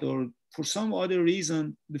that, or for some other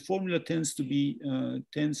reason, the formula tends to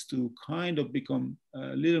kind of become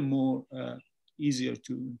a little more easier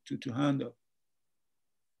to handle?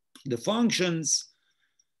 The functions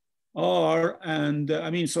R and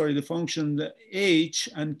the function H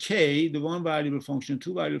and K, the one variable function,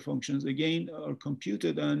 two variable functions, again are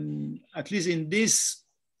computed, and at least in this,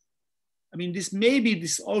 I mean,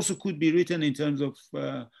 this also could be written in terms of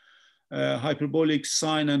hyperbolic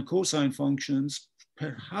sine and cosine functions.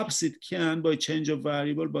 Perhaps it can by change of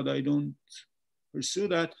variable, but I don't pursue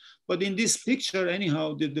that. But in this picture,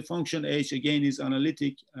 anyhow, the function H again is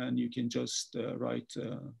analytic, and you can just write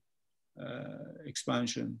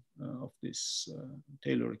expansion of this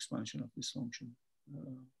Taylor expansion of this function,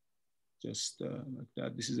 just like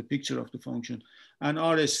that. This is a picture of the function. And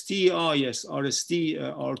RST, yes, RST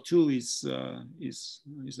R2 is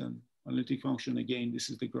an analytic function. Again, this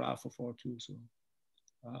is the graph of R2.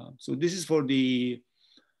 So this is for the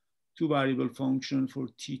two variable function for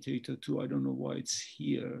t theta 2. I don't know why it's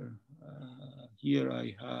here. Here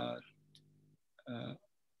I had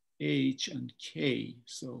H and K,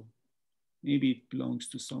 so maybe it belongs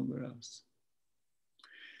to somewhere else.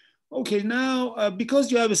 Okay, now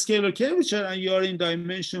because you have a scalar curvature and you are in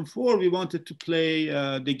dimension 4, we wanted to play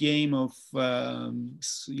the game of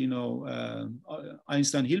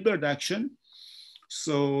Einstein-Hilbert action.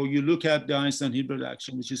 So you look at the Einstein-Hilbert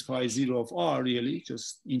action, which is phi 0 of r, really,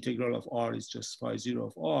 just integral of r is just phi 0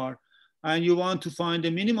 of r. And you want to find the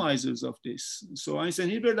minimizers of this. So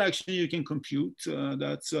Einstein-Hilbert action you can compute.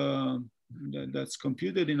 That's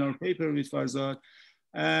computed in our paper with Farzad.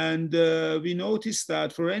 And we noticed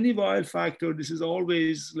that for any wild factor, this is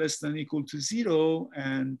always less than or equal to 0.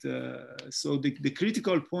 And so the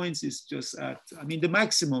critical points is just at, I mean, the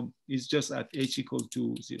maximum is just at h equal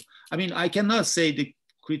to 0. I mean, I cannot say the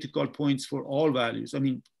critical points for all values. I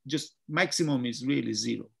mean, just maximum is really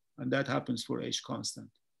 0. And that happens for h constant.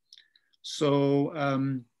 So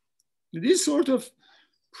this sort of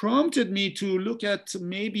prompted me to look at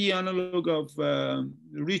maybe analog of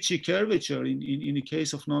Ricci curvature in the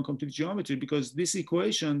case of non-commutative geometry, because this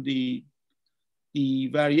equation, the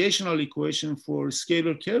variational equation for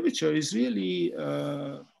scalar curvature is really,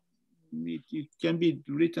 it can be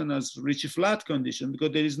written as Ricci flat condition,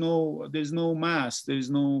 because there's no mass, there is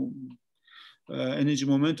no energy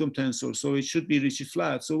momentum tensor, so it should be Ricci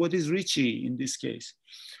flat. So what is Ricci in this case?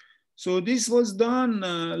 So this was done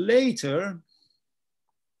later.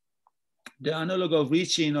 The analog of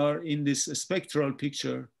Ricci in this spectral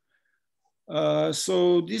picture.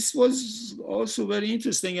 So this was also very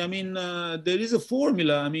interesting. I mean, there is a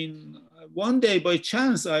formula. I mean, one day by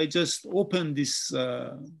chance, I just opened this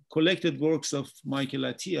collected works of Michael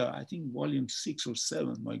Atiyah, I think volume 6 or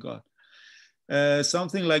 7, my God.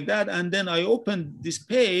 Something like that. And then I opened this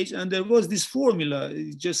page and there was this formula.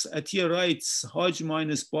 Just Atiyah writes Hodge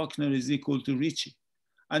minus Buckner is equal to Ricci.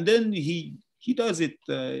 And then he does it,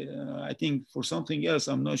 I think, for something else.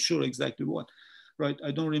 I'm not sure exactly what, right?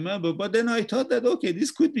 I don't remember. But then I thought that, okay,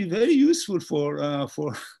 this could be very useful for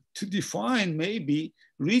to define maybe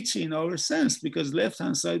Ricci in our sense, because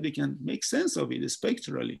left-hand side, we can make sense of it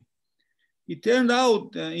spectrally. It turned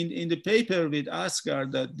out in the paper with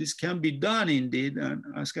Asghar that this can be done indeed, and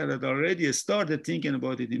Asghar had already started thinking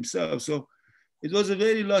about it himself. So it was a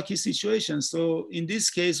very lucky situation. So in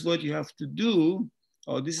this case, what you have to do,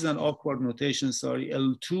 oh, this is an awkward notation, sorry,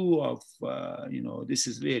 L2 of, this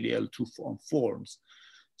is really L2 on forms.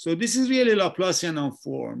 So this is really Laplacian on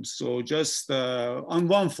forms. So just on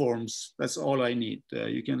one forms, that's all I need.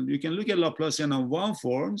 You can look at Laplacian on one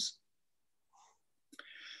forms.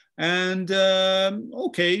 And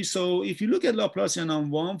okay, so if you look at Laplacian on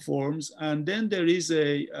one forms, and then there is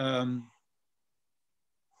a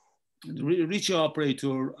Ricci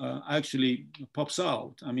operator actually pops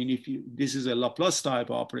out. I mean, this is a Laplace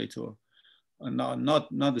type operator, not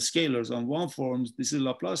the scalars on one forms. This is a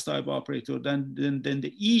Laplace type operator. Then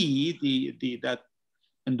the E, that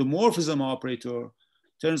endomorphism operator,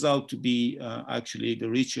 turns out to be actually the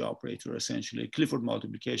Ricci operator, essentially a Clifford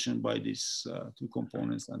multiplication by these two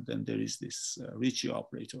components, and then there is this Ricci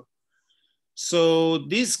operator. So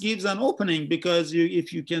this gives an opening because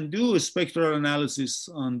if you can do a spectral analysis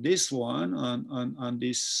on this one, on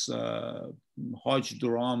this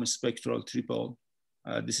Hodge-Durham spectral triple,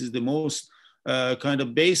 this is the most kind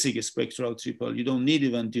of basic spectral triple. You don't need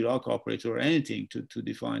even Dirac operator or anything to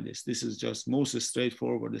define this. This is just most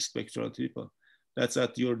straightforward spectral triple. That's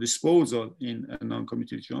at your disposal in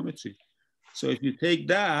non-commutative geometry. So if you take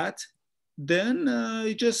that, then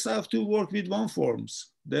you just have to work with one forms.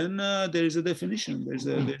 Then there is a definition. There's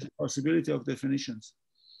a possibility of definitions.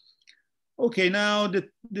 Okay, now the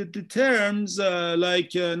terms,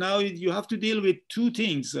 now you have to deal with two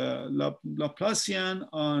things, Laplacian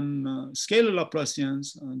on scalar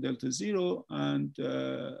Laplacians on delta 0 and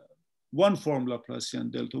one form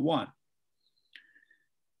Laplacian delta 1.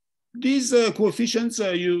 These coefficients,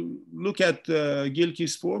 you look at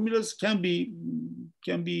Gilkey's formulas, can be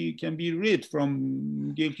read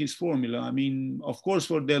from Gilkey's formula. I mean, of course,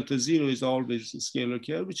 for delta 0 is always a scalar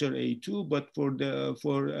curvature A2, but for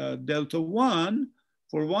delta 1,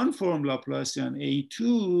 for one form Laplacian,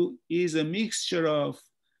 A2 is a mixture of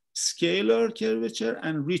scalar curvature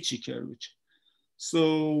and Ricci curvature.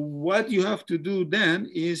 So what you have to do then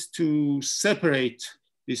is to separate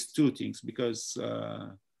these two things, because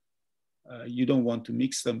you don't want to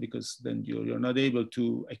mix them, because then you're not able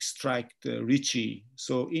to extract Ricci.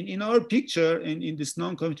 So in our picture, in this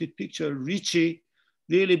non-commutative picture, Ricci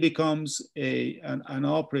really becomes an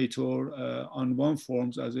operator on one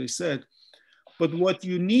forms, as I said. But what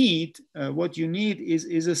you need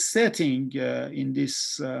is a setting in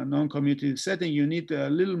this non-commutative setting. You need a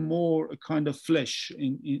little more kind of flesh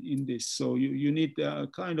in this. So you need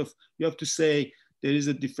you have to say there is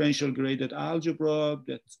a differential graded algebra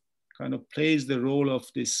that kind of plays the role of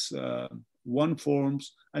this one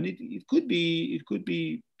forms, and it could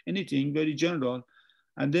be anything very general,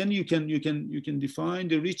 and then you can define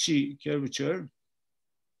the Ricci curvature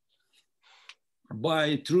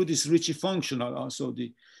through this Ricci functional. Also,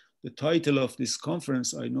 the title of this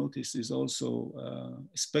conference, I noticed, is also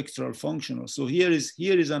spectral functional. So here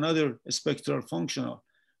is another spectral functional,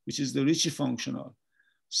 which is the Ricci functional.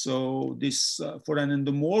 So this for an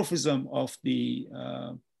endomorphism of the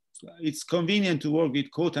it's convenient to work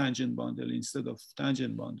with cotangent bundle instead of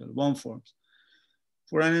tangent bundle, one forms.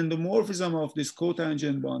 For an endomorphism of this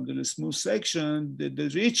cotangent bundle, a smooth section, the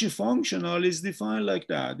Ricci functional is defined like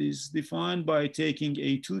that. It's defined by taking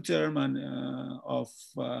a two term of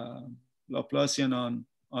Laplacian on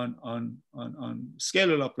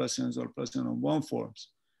scalar Laplacians or Laplacian on one forms.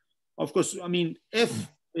 Of course, I mean,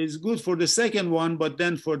 F is good for the second one, but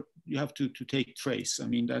then you have to take trace. I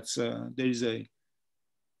mean, that's there is a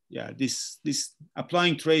this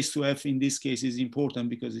applying trace to F in this case is important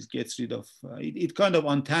because it gets rid of it kind of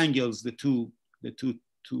untangles the two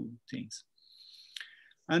things.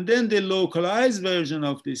 And then the localized version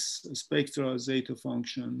of this spectral zeta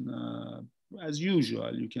function, as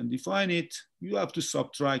usual, you can define it. You have to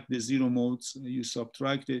subtract the zero modes. You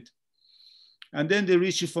subtract it, and then the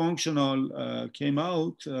Ricci functional came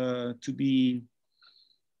out to be.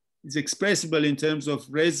 It's expressible in terms of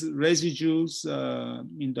residues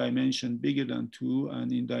in dimension bigger than 2,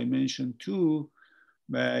 and in dimension 2,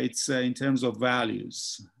 it's in terms of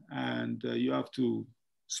values. And you have to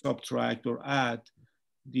subtract or add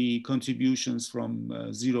the contributions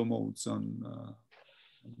from zero modes on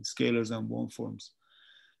scalars and one forms.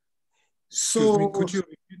 So, excuse me, could you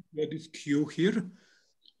repeat what is Q here?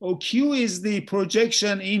 Oh, Q is the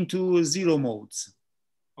projection into zero modes.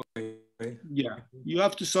 Okay. Yeah, you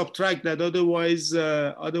have to subtract that, otherwise,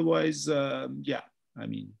 yeah, I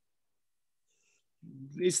mean,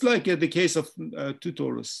 it's like the case of two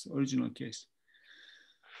torus, original case.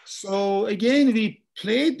 So again, we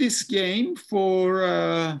played this game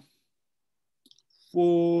for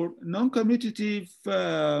non-commutative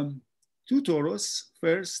two torus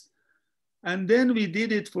first, and then we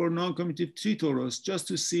did it for non-commutative three torus just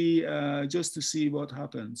to see what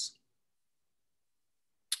happens.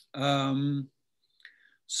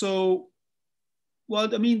 So,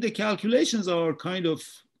 well, I mean, the calculations are kind of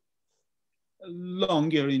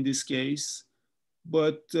longer in this case,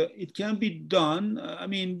 but it can be done. I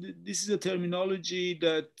mean, this is a terminology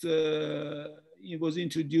that it was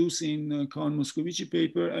introduced in Kahn-Moscovici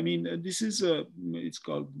paper. I mean, this is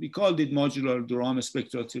we called it modular Durham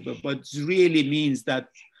spectral triple, but it really means that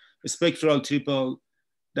a spectral triple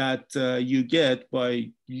that you get by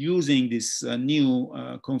using this new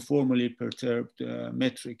conformally perturbed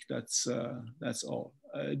metric. That's all.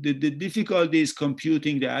 The difficulty is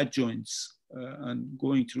computing the adjoints and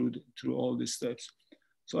going through all these steps.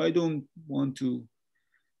 So I don't want to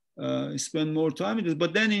spend more time in this.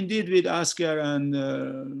 But then indeed with Asker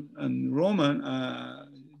and Roman,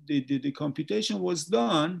 the computation was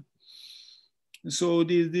done. So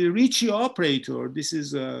the Ricci operator, this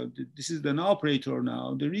is an operator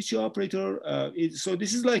now. The Ricci operator, so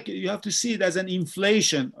this is like, you have to see it as an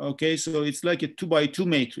inflation, okay? So it's like a 2x2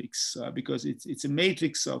 matrix because it's a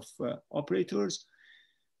matrix of operators.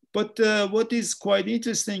 But what is quite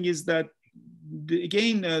interesting is that,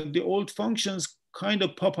 the old functions kind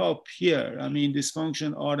of pop up here. I mean, this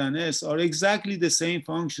function R and S are exactly the same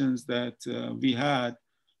functions that we had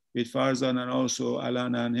with Farzad, and also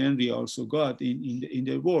Alan and Henry also got in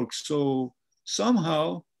their work. So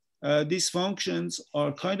somehow these functions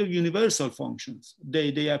are kind of universal functions.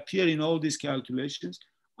 They appear in all these calculations.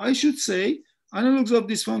 I should say analogues of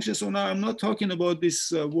these functions. So now I'm not talking about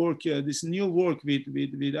this work, this new work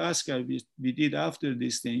with Asker we did after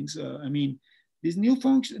these things. I mean,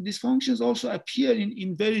 these functions also appear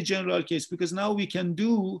in very general case, because now we can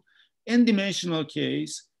do n-dimensional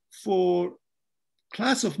case for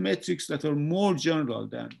class of metrics that are more general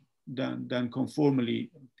than conformally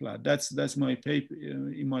flat. That's my paper,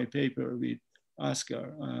 in my paper with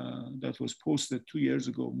Asker that was posted 2 years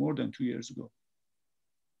ago, more than 2 years ago.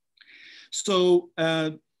 So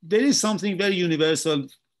there is something very universal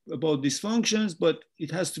about these functions, but it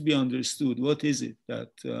has to be understood. What is it that,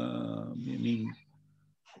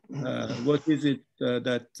 what is it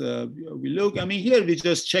that we look? I mean, here we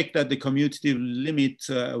just check that the commutative limit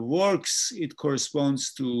works. It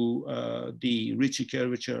corresponds to the Ricci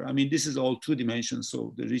curvature. I mean, this is all 2 dimensions.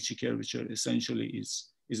 So the Ricci curvature essentially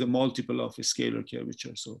is a multiple of a scalar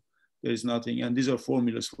curvature. So there is nothing, and these are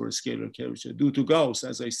formulas for a scalar curvature due to Gauss,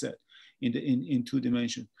 as I said, in 2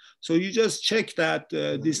 dimensions. So you just check that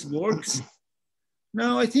this works.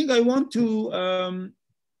 Now, I think I want to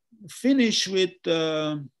finish with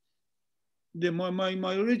my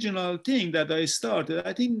original thing that I started.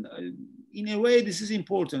 I think in a way this is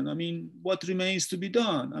important. I mean, what remains to be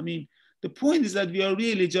done? I mean, the point is that we are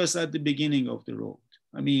really just at the beginning of the road.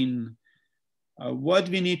 I mean, what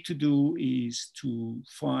we need to do is to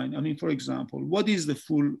find, I mean, for example, what is the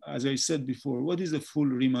full, as I said before, what is the full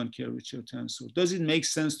Riemann curvature tensor? Does it make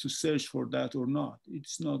sense to search for that or not?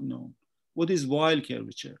 It's not known. What is Weil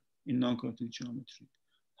curvature in noncommutative geometry?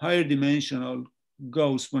 Higher dimensional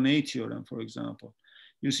Gauss-Bonnet theorem, for example.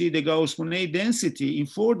 You see the Gauss-Bonnet density in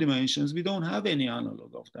 4 dimensions, we don't have any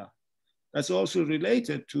analog of that. That's also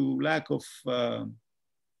related to lack of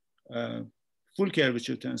full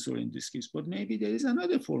curvature tensor in this case, but maybe there is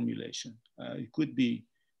another formulation. It could be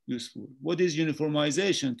useful. What is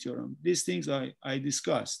uniformization theorem? These things I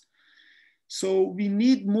discussed. So we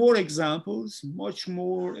need more examples, much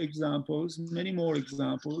more examples, many more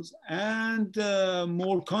examples, and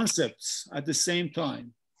more concepts at the same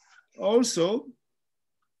time. Also,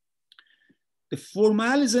 the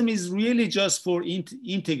formalism is really just for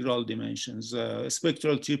integral dimensions,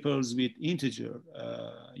 spectral triples with integer,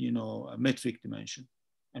 metric dimension.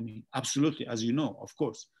 I mean, absolutely, as you know, of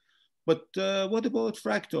course. But what about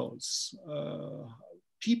fractals?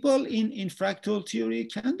 People in fractal theory,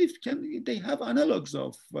 they have analogs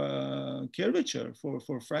of curvature for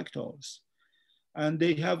fractals. And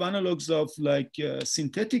they have analogs of like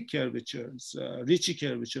synthetic curvatures, Ricci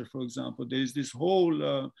curvature, for example. There's this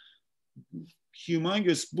whole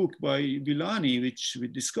humongous book by Villani, which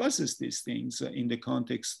discusses these things in the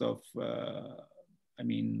context of,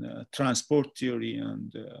 transport theory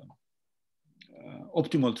and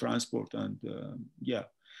optimal transport, and yeah.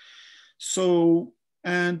 So,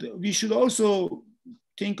 and we should also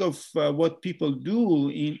think of what people do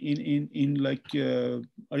in like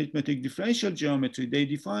arithmetic differential geometry. They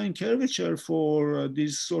define curvature for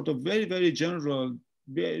these sort of very, very general,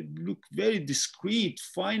 very discrete,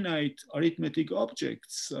 finite arithmetic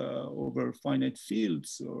objects over finite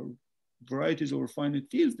fields, or varieties over finite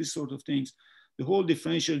fields, these sort of things. The whole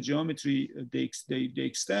differential geometry, they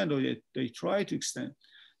extend, or they try to extend.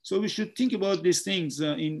 So we should think about these things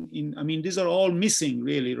I mean, these are all missing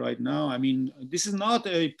really right now. I mean, this is not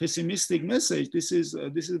a pessimistic message. This is a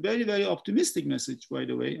very, very optimistic message, by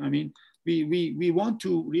the way. I mean, we want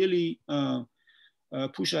to really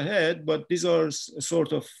push ahead, but these are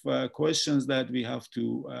sort of questions that we have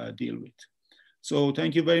to deal with. So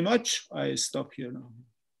thank you very much. I stop here now.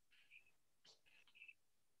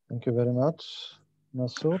 Thank you very much,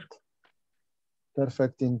 Masoud.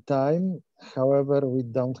 Perfect in time. However, we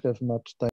don't have much time.